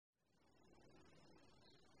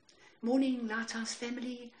Morning, Lighthouse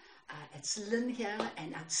family. It's Lynn here,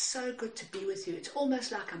 and it's so good to be with you. It's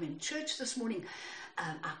almost like I'm in church this morning.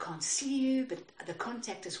 I can't see you, but the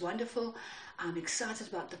contact is wonderful. I'm excited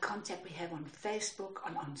about the contact we have on Facebook,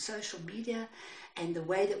 on social media, and the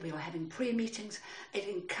way that we are having prayer meetings. It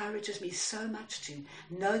encourages me so much to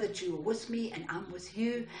know that you are with me and I'm with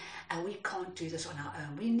you, and we can't do this on our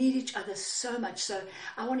own. We need each other so much. So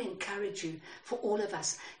I want to encourage you, for all of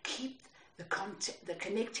us, keep the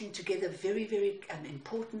connecting together very, very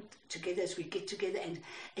important together as we get together, and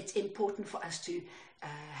it's important for us to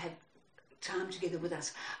have time together with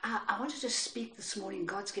us. I wanted to speak this morning.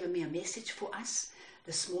 God's given me a message for us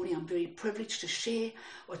this morning. I'm very privileged to share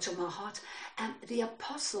what's on my heart. The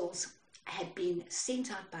apostles had been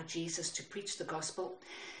sent out by Jesus to preach the gospel.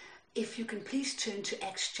 If you can please turn to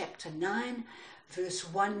Acts chapter 9, verse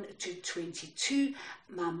 1 to 22.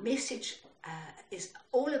 My message is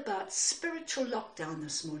all about spiritual lockdown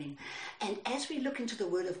this morning. And as we look into the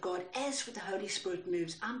Word of God, as the Holy Spirit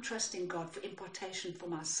moves, I'm trusting God for impartation for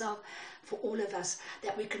myself, for all of us,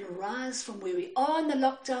 that we can rise from where we are in the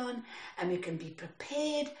lockdown and we can be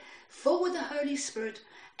prepared, full with the Holy Spirit,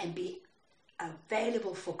 and be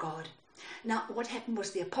available for God. Now, what happened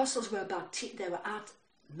was the apostles were they were out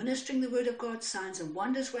ministering the Word of God. Signs and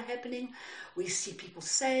wonders were happening. We see people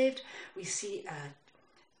saved. We see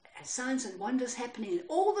signs and wonders happening. And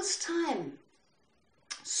all this time,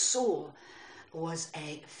 Saul was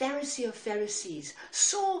a Pharisee of Pharisees.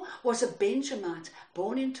 Saul was a Benjamite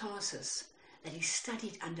born in Tarsus, that he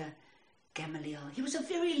studied under Gamaliel. He was a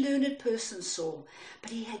very learned person, Saul,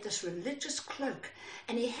 but he had this religious cloak,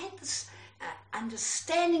 and he had this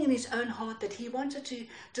understanding in his own heart that he wanted to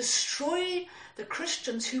destroy the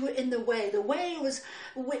Christians who were in the way. The way was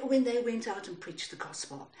when they went out and preached the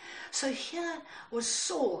gospel. So here was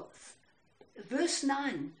Saul. Verse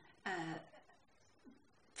 9,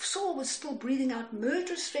 Saul was still breathing out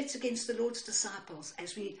murderous threats against the Lord's disciples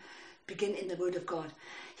as we begin in the Word of God.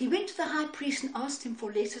 He went to the high priest and asked him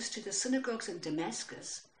for letters to the synagogues in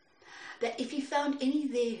Damascus, that if he found any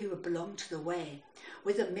there who belonged to the way,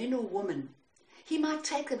 whether men or women, he might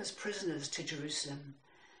take them as prisoners to Jerusalem.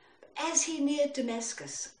 As he neared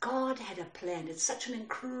Damascus, God had a plan. It's such an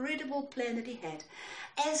incredible plan that he had.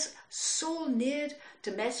 As Saul neared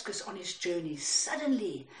Damascus on his journey,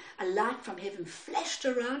 suddenly a light from heaven flashed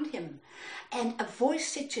around him, and a voice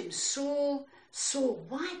said to him, "Saul, Saul,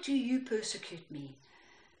 why do you persecute me?"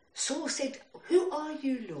 Saul said, "Who are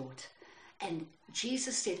you, Lord?" And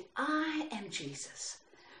Jesus said, "I am Jesus,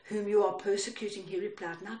 whom you are persecuting." He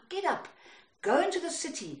replied, "Now get up, go into the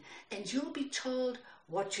city, and you'll be told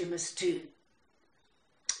what you must do."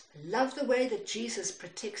 Love the way that Jesus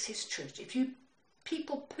protects his church. If you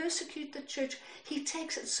people persecute the church, he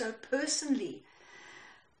takes it so personally.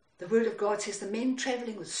 The Word of God says the men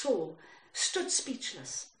traveling with Saul stood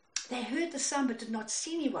speechless. They heard the sound but did not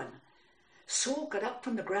see anyone. Saul got up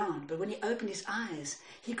from the ground, but when he opened his eyes,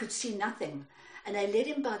 he could see nothing. And they led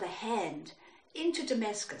him by the hand into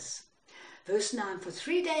Damascus. Verse 9, for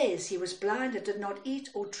 3 days he was blind and did not eat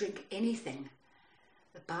or drink anything.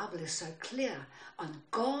 The Bible is so clear on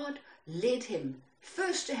God led him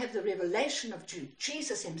first to have the revelation of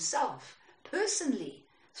Jesus himself, personally,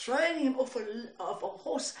 throwing him off a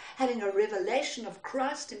horse, having a revelation of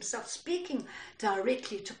Christ himself, speaking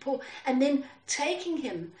directly to Paul, and then taking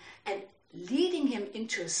him and leading him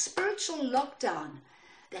into a spiritual lockdown,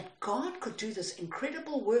 that God could do this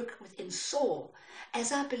incredible work within Saul,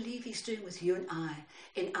 as I believe he's doing with you and I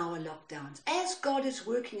in our lockdowns. As God is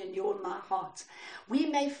working in your and my hearts, we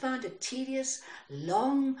may find it tedious,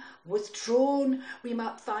 long, withdrawn. We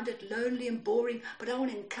might find it lonely and boring, but I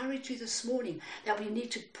want to encourage you this morning that we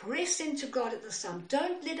need to press into God at this time.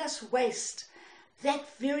 Don't let us waste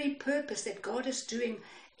that very purpose that God is doing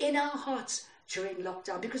in our hearts during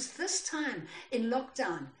lockdown, because this time in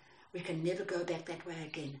lockdown, we can never go back that way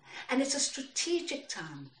again. And it's a strategic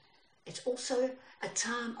time. It's also a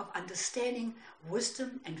time of understanding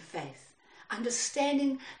wisdom and faith.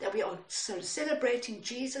 Understanding that we are celebrating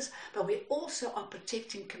Jesus, but we also are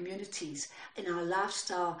protecting communities in our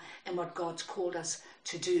lifestyle and what God's called us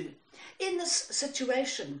to do. In this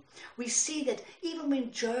situation, we see that even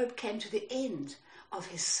when Job came to the end of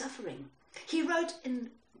his suffering, he wrote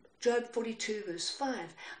in Job 42 verse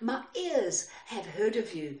 5, my ears have heard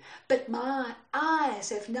of you, but my eyes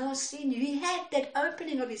have now seen you. He had that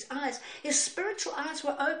opening of his eyes. His spiritual eyes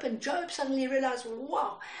were open. Job suddenly realized,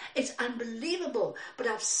 wow, it's unbelievable, but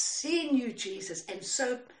I've seen you, Jesus. And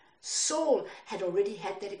so Saul had already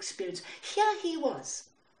had that experience. Here he was,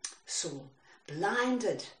 Saul,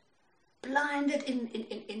 blinded blinded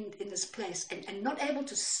in this place and not able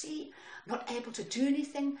to see, not able to do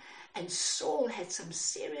anything. And Saul had some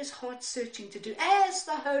serious heart searching to do. As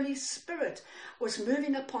the Holy Spirit was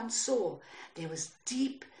moving upon Saul, there was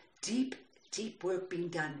deep, deep, deep work being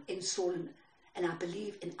done in Saul. And I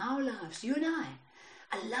believe in our lives, you and I,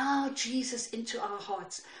 allow Jesus into our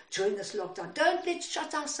hearts during this lockdown. Don't let's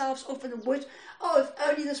shut ourselves off in the wood. Oh, if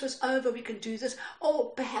only this was over, we can do this.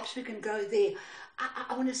 Or perhaps we can go there.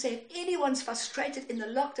 I want to say, if anyone's frustrated in the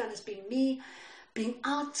lockdown, it's been me being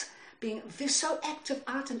out, being so active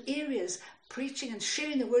out in areas, preaching and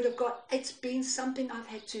sharing the word of God. It's been something I've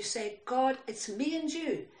had to say, God, it's me and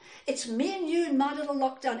you. It's me and you in my little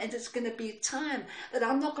lockdown, and it's going to be time that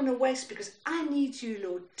I'm not going to waste, because I need you,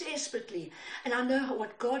 Lord, desperately. And I know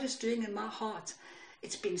what God is doing in my heart.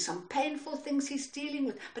 It's been some painful things he's dealing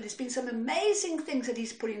with, but it's been some amazing things that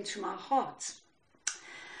he's put into my heart.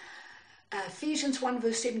 Ephesians 1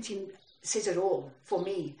 verse 17 says it all for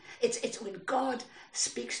me. It's when God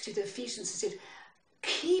speaks to the Ephesians, he said,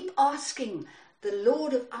 keep asking the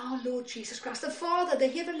Lord of our Lord Jesus Christ, the Father, the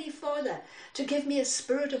Heavenly Father, to give me a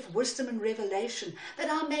spirit of wisdom and revelation, that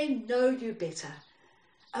I may know you better.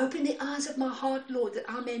 Open the eyes of my heart, Lord, that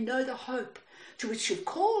I may know the hope to which you've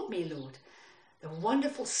called me, Lord. The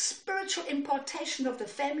wonderful spiritual impartation of the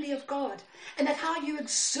family of God, and that how you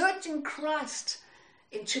exert in Christ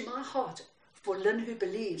into my heart for Lynn who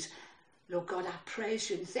believes. Lord God, I praise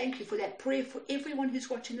you and thank you for that prayer for everyone who's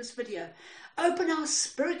watching this video. Open our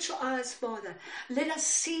spiritual eyes, Father. Let us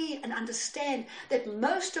see and understand that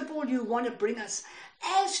most of all you want to bring us,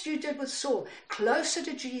 as you did with Saul, closer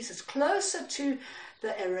to Jesus, closer to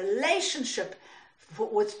a relationship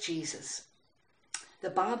with Jesus. The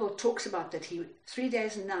Bible talks about that 3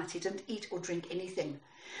 days and nights he didn't eat or drink anything.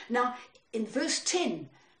 Now, in verse 10,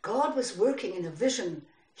 God was working in a vision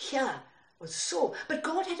here with Saul. But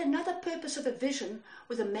God had another purpose of a vision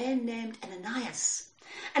with a man named Ananias.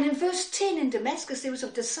 And in verse 10 in Damascus, there was a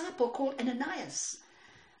disciple called Ananias.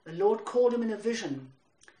 The Lord called him in a vision.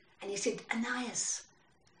 And he said, Ananias.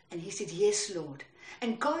 And he said, yes, Lord.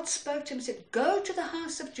 And God spoke to him and said, go to the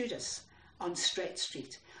house of Judas on Straight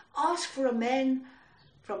Street. Ask for a man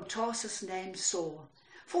from Tarsus named Saul,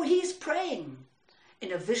 for he is praying.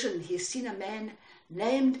 In a vision, he has seen a man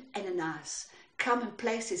named Ananias come and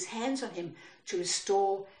place his hands on him to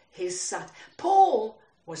restore his sight. Paul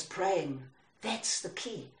was praying. That's the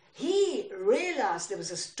key. He realized there was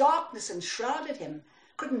this darkness enshrouded him.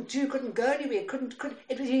 Couldn't go anywhere.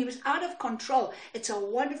 He was out of control. It's a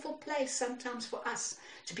wonderful place sometimes for us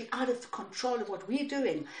to be out of control of what we're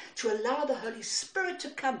doing, to allow the Holy Spirit to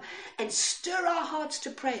come and stir our hearts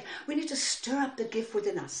to pray. We need to stir up the gift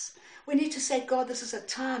within us. We need to say, God, this is a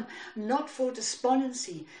time not for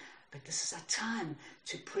despondency, but this is a time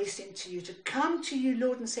to press into you, to come to you,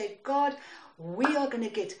 Lord, and say, God, we are going to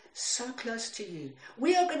get so close to you.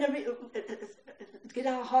 We are going to get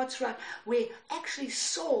our hearts right. We actually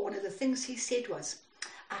saw one of the things he said was,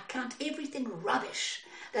 I count everything rubbish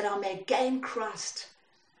that I may gain Christ.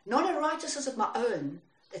 Not a righteousness of my own,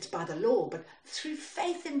 that's by the law, but through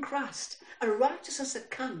faith in Christ. A righteousness that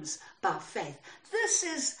comes by faith. This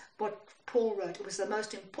is what Paul wrote. It was the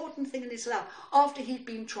most important thing in his life after he'd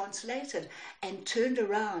been translated and turned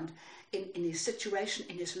around in his situation,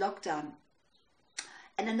 in his lockdown.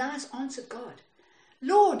 And Ananias answered God,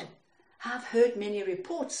 Lord, I've heard many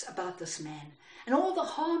reports about this man and all the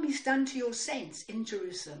harm he's done to your saints in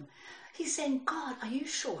Jerusalem. He's saying, God, are you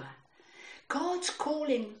sure? God's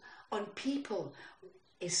calling on people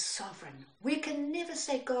is sovereign. We can never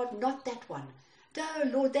say, God, not that one. No,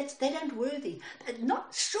 Lord, they aren't worthy.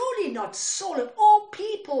 Surely not Saul of all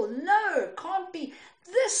people. No, can't be.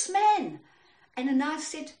 This man. And Ananias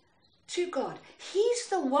said to God, he's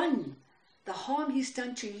the one, the harm he's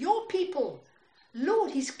done to your people.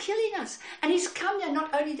 Lord, he's killing us. And he's come there,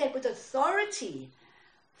 not only that, with authority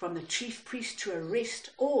from the chief priest to arrest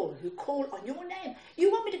all who call on your name.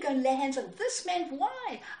 You want me to go and lay hands on this man?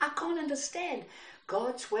 Why? I can't understand.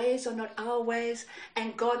 God's ways are not our ways,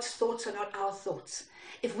 and God's thoughts are not our thoughts.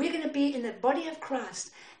 If we're going to be in the body of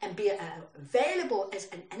Christ and be available as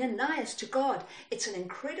an Ananias to God, it's an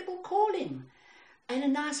incredible calling.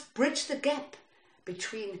 Ananias bridged the gap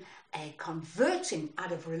between a converting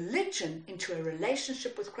out of religion into a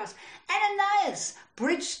relationship with Christ. Ananias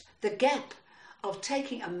bridged the gap of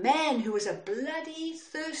taking a man who was a bloody,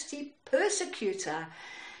 thirsty persecutor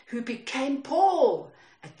who became Paul,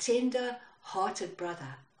 a tender-hearted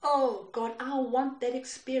brother. Oh, God, I want that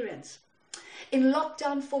experience. In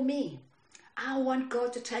lockdown for me, I want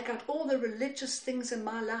God to take out all the religious things in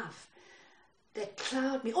my life. that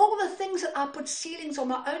cloud me, all the things that I put ceilings on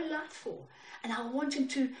my own life for. And I want him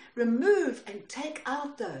to remove and take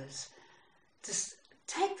out those. Just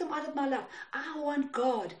take them out of my life. I want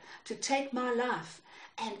God to take my life,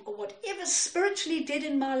 and whatever spiritually dead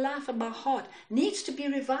in my life and my heart needs to be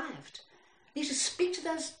revived. Needs to speak to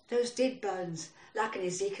those dead bones, like in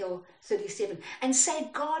Ezekiel 37, and say,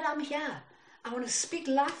 God, I'm here. I want to speak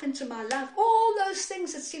life into my life. All those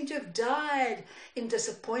things that seem to have died in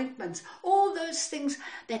disappointments, all those things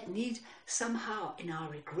that need somehow, in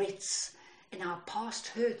our regrets, in our past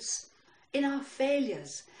hurts, in our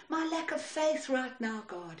failures, my lack of faith right now,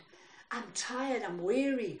 God. I'm tired, I'm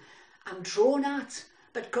weary, I'm drawn out.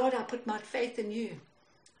 But God, I put my faith in you.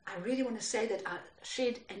 I really want to say that I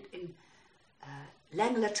shared in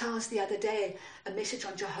Langlatars the other day a message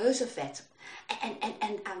on Jehoshaphat.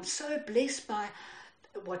 And I'm so blessed by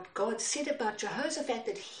what God said about Jehoshaphat,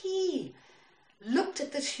 that he looked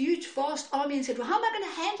at this huge, vast army and said, well, how am I going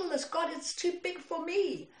to handle this? God, it's too big for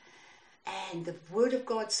me. And the word of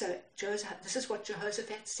God, so this is what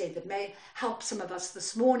Jehoshaphat said, that may help some of us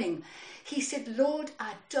this morning. He said, Lord,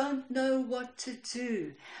 I don't know what to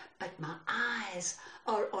do, but my eyes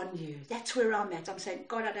are on you. That's where I'm at. I'm saying,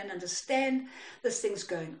 God, I don't understand. This thing's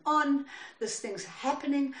going on. This thing's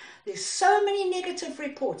happening. There's so many negative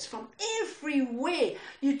reports from everywhere.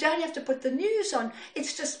 You don't have to put the news on.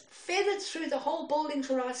 It's just feathered through the whole buildings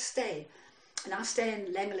where I stay. And I stay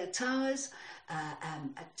in Langla Towers,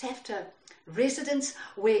 a Tafta residence,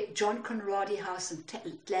 where John Conradi House and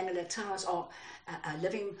Langla Towers are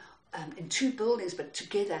living in two buildings, but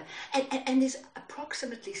together. And there's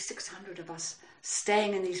approximately 600 of us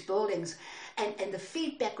staying in these buildings. And the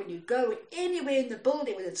feedback when you go anywhere in the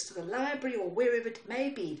building, whether it's to the library or wherever it may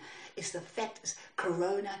be, is the fact is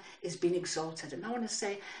Corona is being exalted. And I want to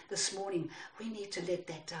say this morning, we need to let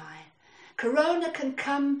that die. Corona can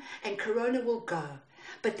come and Corona will go,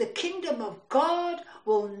 but the kingdom of God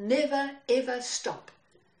will never, ever stop.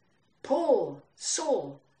 Paul,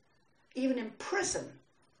 Saul, even in prison,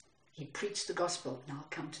 he preached the gospel. And I'll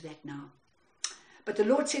come to that now. But the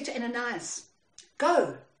Lord said to Ananias,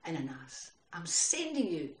 go, Ananias, I'm sending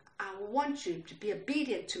you. I want you to be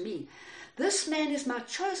obedient to me. This man is my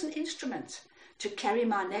chosen instrument to carry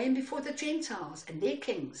my name before the Gentiles and their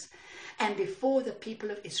kings and before the people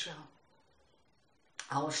of Israel.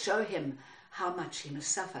 I will show him how much he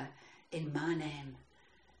must suffer in my name.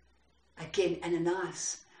 Again,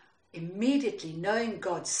 Ananias, immediately knowing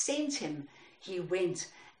God sent him, he went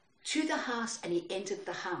to the house and he entered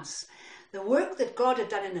the house. The work that God had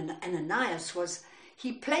done in Ananias was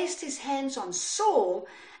he placed his hands on Saul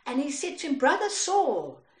and he said to him, Brother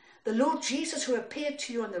Saul, the Lord Jesus who appeared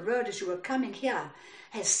to you on the road as you were coming here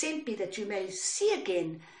has sent me that you may see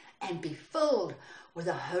again and be filled with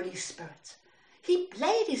the Holy Spirit. He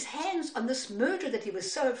laid his hands on this murderer that he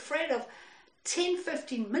was so afraid of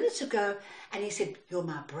 10-15 minutes ago, and he said, you're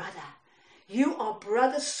my brother. You are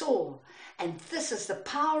Brother Saul, and this is the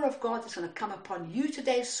power of God that's going to come upon you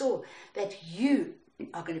today, Saul, that you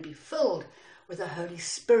are going to be filled with the Holy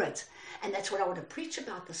Spirit. And that's what I want to preach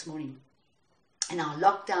about this morning. In our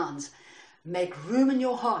lockdowns, make room in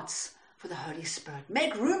your hearts for the Holy Spirit.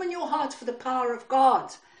 Make room in your hearts for the power of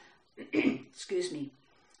God. Excuse me.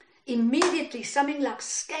 Immediately, something like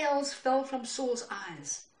scales fell from Saul's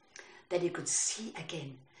eyes, that he could see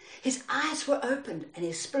again. His eyes were opened and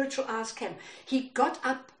his spiritual eyes came. He got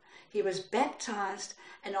up, he was baptized,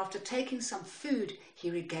 and after taking some food,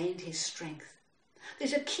 he regained his strength.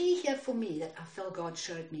 There's a key here for me that I feel God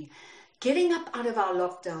showed me. Getting up out of our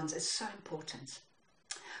lockdowns is so important.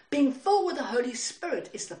 Being filled with the Holy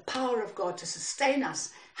Spirit is the power of God to sustain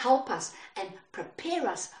us, help us, and prepare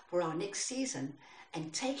us for our next season.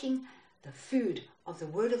 And taking the food of the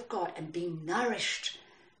Word of God and being nourished,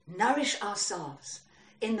 nourish ourselves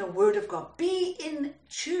in the Word of God. Be in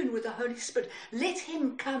tune with the Holy Spirit. Let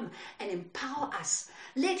Him come and empower us.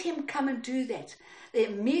 Let Him come and do that.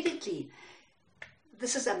 Immediately,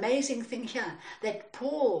 this is an amazing thing here, that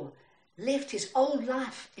Paul left his old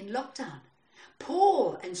life in lockdown.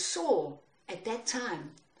 Paul and Saul, at that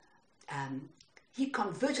time, he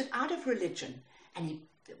converted out of religion, and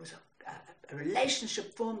it was a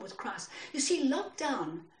relationship formed with Christ. You see,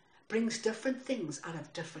 lockdown brings different things out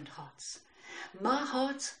of different hearts. My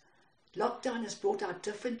heart, lockdown has brought out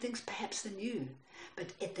different things perhaps than you. But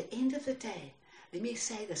at the end of the day, let me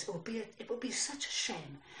say this, it will be such a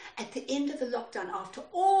shame at the end of the lockdown, after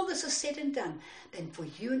all this is said and done, then for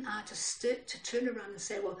you and I to turn around and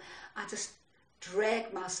say, well, I just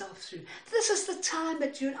dragged myself through. This is the time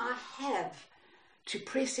that you and I have to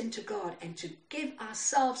press into God and to give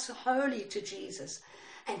ourselves wholly to Jesus.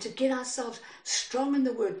 and to get ourselves strong in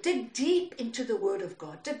the Word. Dig deep into the Word of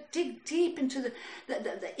God. Dig deep into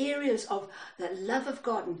the areas of the love of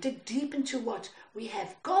God, and dig deep into what we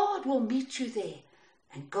have. God will meet you there,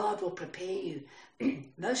 and God will prepare you.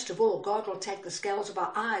 Most of all, God will take the scales of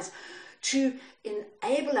our eyes to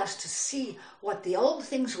enable us to see what the old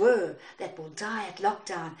things were that will die at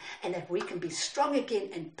lockdown, and that we can be strong again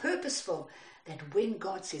and purposeful, that when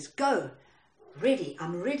God says, go, ready,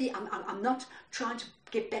 I'm ready, I'm not trying to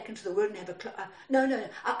get back into the Word and have a... No,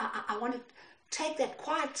 I want to take that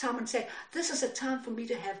quiet time and say, this is a time for me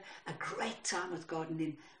to have a great time with God and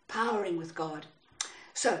empowering with God.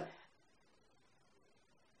 So,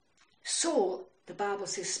 Saul, the Bible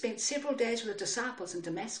says, spent several days with the disciples in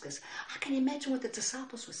Damascus. I can imagine what the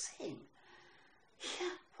disciples were saying. Yeah,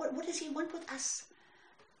 what does he want with us?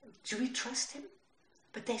 Do we trust him?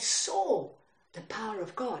 But they saw the power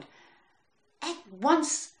of God. At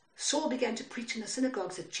once, Saul began to preach in the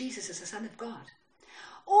synagogues that Jesus is the Son of God.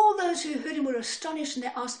 All those who heard him were astonished, and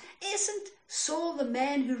they asked, isn't Saul the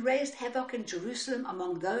man who raised havoc in Jerusalem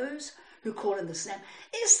among those who call him this name?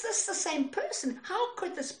 Is this the same person? How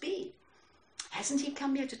could this be? Hasn't he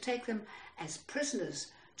come here to take them as prisoners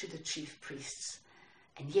to the chief priests?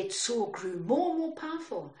 And yet Saul grew more and more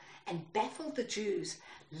powerful and baffled the Jews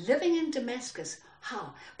living in Damascus.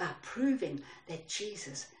 How? By proving that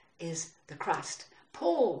Jesus is the Christ.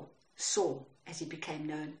 Paul saw, as he became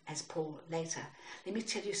known as Paul later. Let me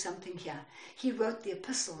tell you something here. He wrote the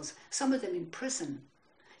epistles, some of them in prison.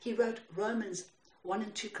 He wrote Romans 1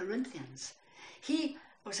 and 2 Corinthians. He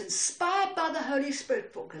was inspired by the Holy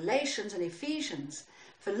Spirit for Galatians and Ephesians,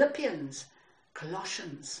 Philippians,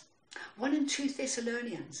 Colossians, 1 and 2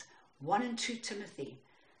 Thessalonians, 1 and 2 Timothy,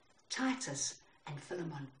 Titus and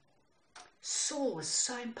Philemon. Saul was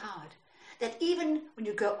so empowered that even when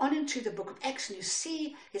you go on into the book of Acts and you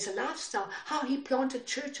see his lifestyle, how he planted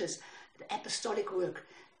churches, the apostolic work,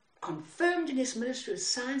 confirmed in his ministry with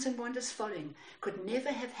signs and wonders following, could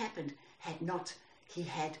never have happened had not he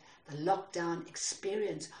had the lockdown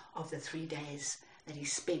experience of the 3 days that he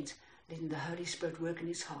spent letting the Holy Spirit work in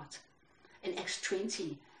his heart. In Acts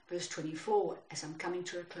 20, verse 24, as I'm coming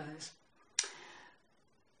to a close,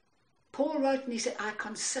 Paul wrote and he said, I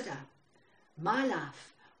consider my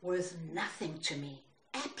life worth nothing to me,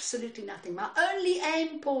 absolutely nothing. My only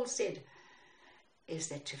aim, Paul said, is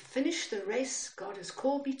that to finish the race God has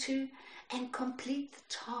called me to and complete the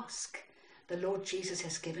task the Lord Jesus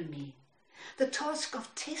has given me. The task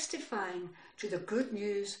of testifying to the good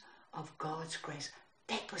news of God's grace.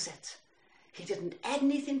 That was it. He didn't add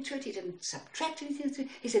anything to it. He didn't subtract anything to it.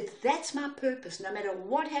 He said, that's my purpose. No matter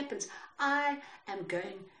what happens, I am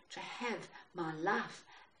going to have my life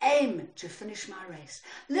aim to finish my race.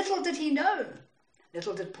 Little did he know,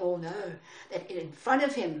 little did Paul know, that in front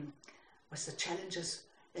of him was the challenges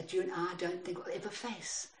that you and I don't think we'll ever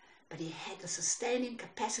face. But he had the sustaining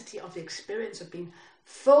capacity of the experience of being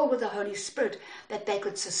filled with the Holy Spirit, that they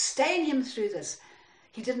could sustain him through this.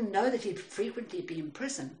 He didn't know that he'd frequently be in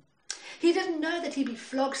prison. He didn't know that he'd be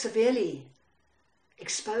flogged severely,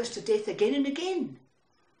 exposed to death again and again.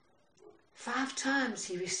 5 times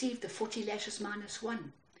he received the 40 lashes minus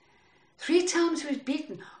 1. 3 times he was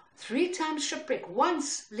beaten, 3 times shipwrecked,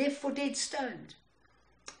 once left for dead stoned.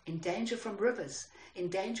 In danger from rivers, in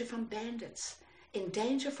danger from bandits, in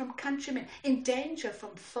danger from countrymen, in danger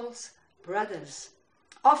from false brothers,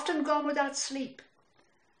 often gone without sleep,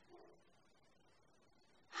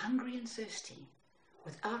 hungry and thirsty,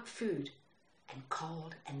 without food, and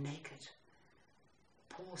cold and naked.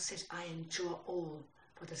 Paul says, I endure all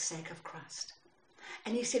for the sake of Christ.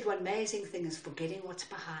 And he said, one amazing thing is forgetting what's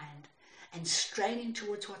behind and straining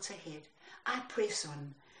towards what's ahead. I press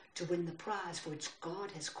on to win the prize for which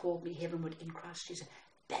God has called me heavenward in Christ Jesus.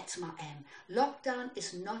 That's my aim. Lockdown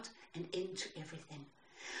is not an end to everything.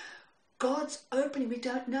 God's opening, we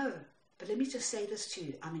don't know. But let me just say this to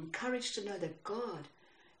you. I'm encouraged to know that God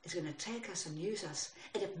is going to take us and use us.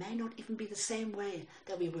 And it may not even be the same way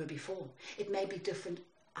that we were before. It may be different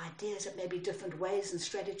ideas, it may be different ways and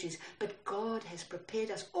strategies. But God has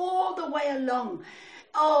prepared us all the way along.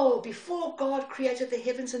 Oh, before God created the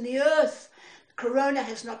heavens and the earth, Corona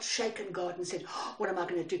has not shaken God and said, oh, what am I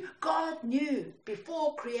going to do? God knew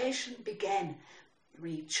before creation began,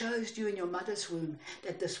 when he chose you in your mother's womb,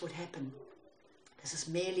 that this would happen. This is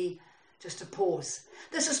merely just a pause.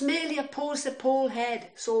 This is merely a pause that Paul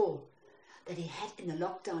saw, that he had in the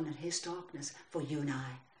lockdown and his darkness for you and I.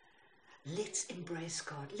 Let's embrace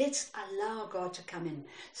God. Let's allow God to come in.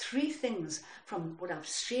 3 things from what I've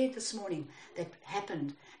shared this morning that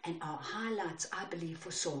happened and are highlights, I believe,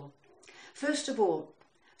 for Saul. First of all,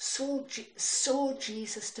 Saul saw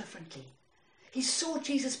Jesus differently. He saw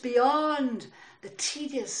Jesus beyond the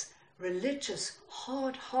tedious, religious,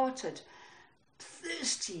 hard-hearted,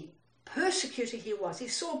 thirsty persecutor he was. He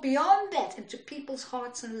saw beyond that into people's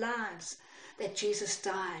hearts and lives, that Jesus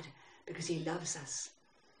died because he loves us.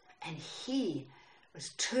 And he was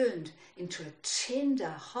turned into a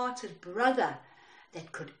tender-hearted brother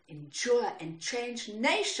that could endure and change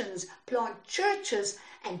nations, plant churches,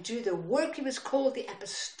 and do the work he was called, the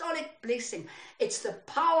apostolic blessing. It's the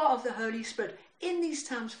power of the Holy Spirit in these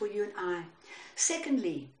times for you and I.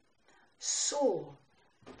 Secondly, Saul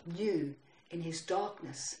knew in his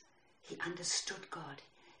darkness, he understood God.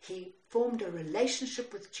 He formed a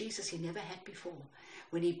relationship with Jesus he never had before.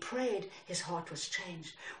 When he prayed, his heart was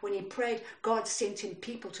changed. When he prayed, God sent him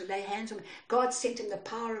people to lay hands on him. God sent him the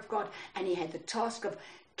power of God, and he had the task of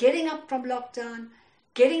getting up from lockdown,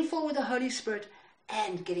 getting full with the Holy Spirit,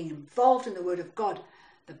 and getting involved in the Word of God.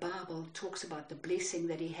 The Bible talks about the blessing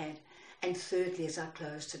that he had. And thirdly, as I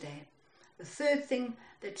close today, the third thing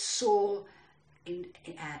that Saul,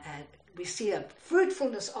 we see a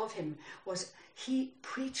fruitfulness of him, was he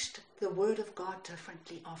preached the Word of God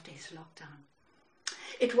differently after his lockdown.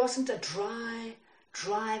 It wasn't a dry,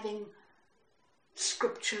 driving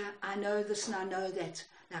scripture. I know this and I know that,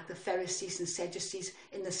 like the Pharisees and Sadducees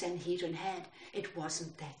in the Sanhedrin had. It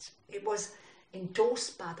wasn't that. It was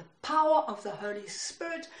endorsed by the power of the Holy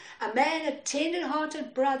Spirit, a man, a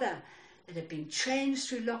tender-hearted brother that had been changed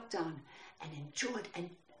through lockdown and enjoyed, and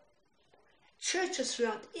churches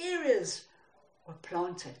throughout areas were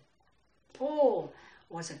planted. Paul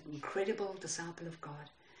was an incredible disciple of God.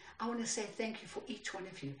 I want to say thank you for each one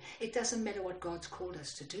of you. It doesn't matter what God's called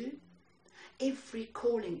us to do. Every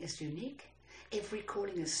calling is unique. Every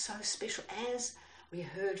calling is so special. As we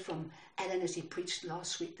heard from Alan as he preached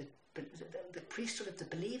last week, the priesthood of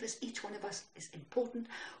the believers, each one of us is important.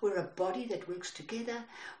 We're a body that works together.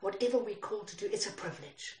 Whatever we're called to do, it's a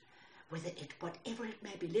privilege. Whatever it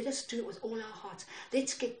may be, let us do it with all our hearts.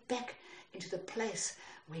 Let's get back into the place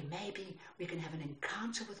where maybe we can have an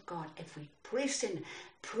encounter with God if we press in,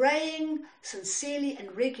 praying sincerely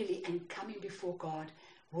and regularly and coming before God,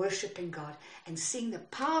 worshipping God and seeing the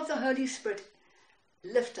power of the Holy Spirit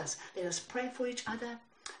lift us. Let us pray for each other.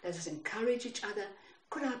 Let us encourage each other.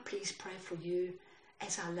 Could I please pray for you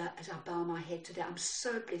as I bow my head today? I'm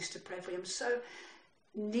so blessed to pray for you. I'm so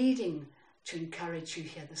needing to encourage you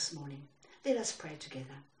here this morning. Let us pray together.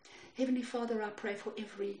 Heavenly Father, I pray for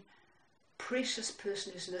every precious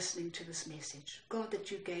person who's listening to this message, God, that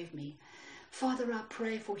you gave me. Father, I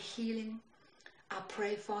pray for healing. I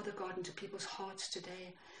pray, Father God, into people's hearts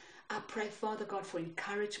today. I pray, Father God, for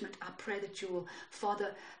encouragement. I pray that you will,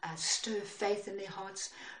 Father, stir faith in their hearts.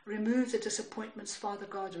 Remove the disappointments, Father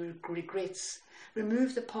God, the regrets.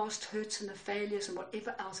 Remove the past hurts and the failures and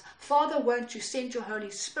whatever else. Father, won't you send your Holy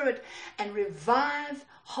Spirit and revive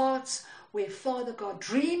hearts where, Father God,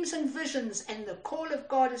 dreams and visions and the call of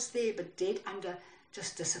God is there, but dead under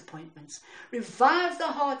just disappointments. Revive the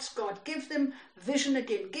hearts, God. Give them vision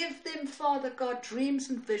again. Give them, Father God, dreams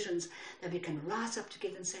and visions that we can rise up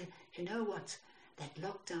together and say, you know what? That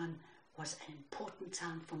lockdown was an important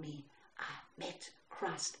time for me. I met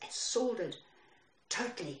Christ as Saul did,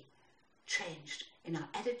 totally changed in our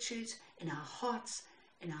attitudes, in our hearts,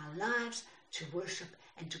 in our lives, to worship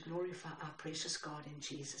and to glorify our precious God in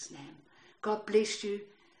Jesus' name. God bless you.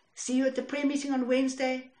 See you at the prayer meeting on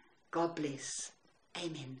Wednesday. God bless.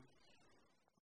 Amen.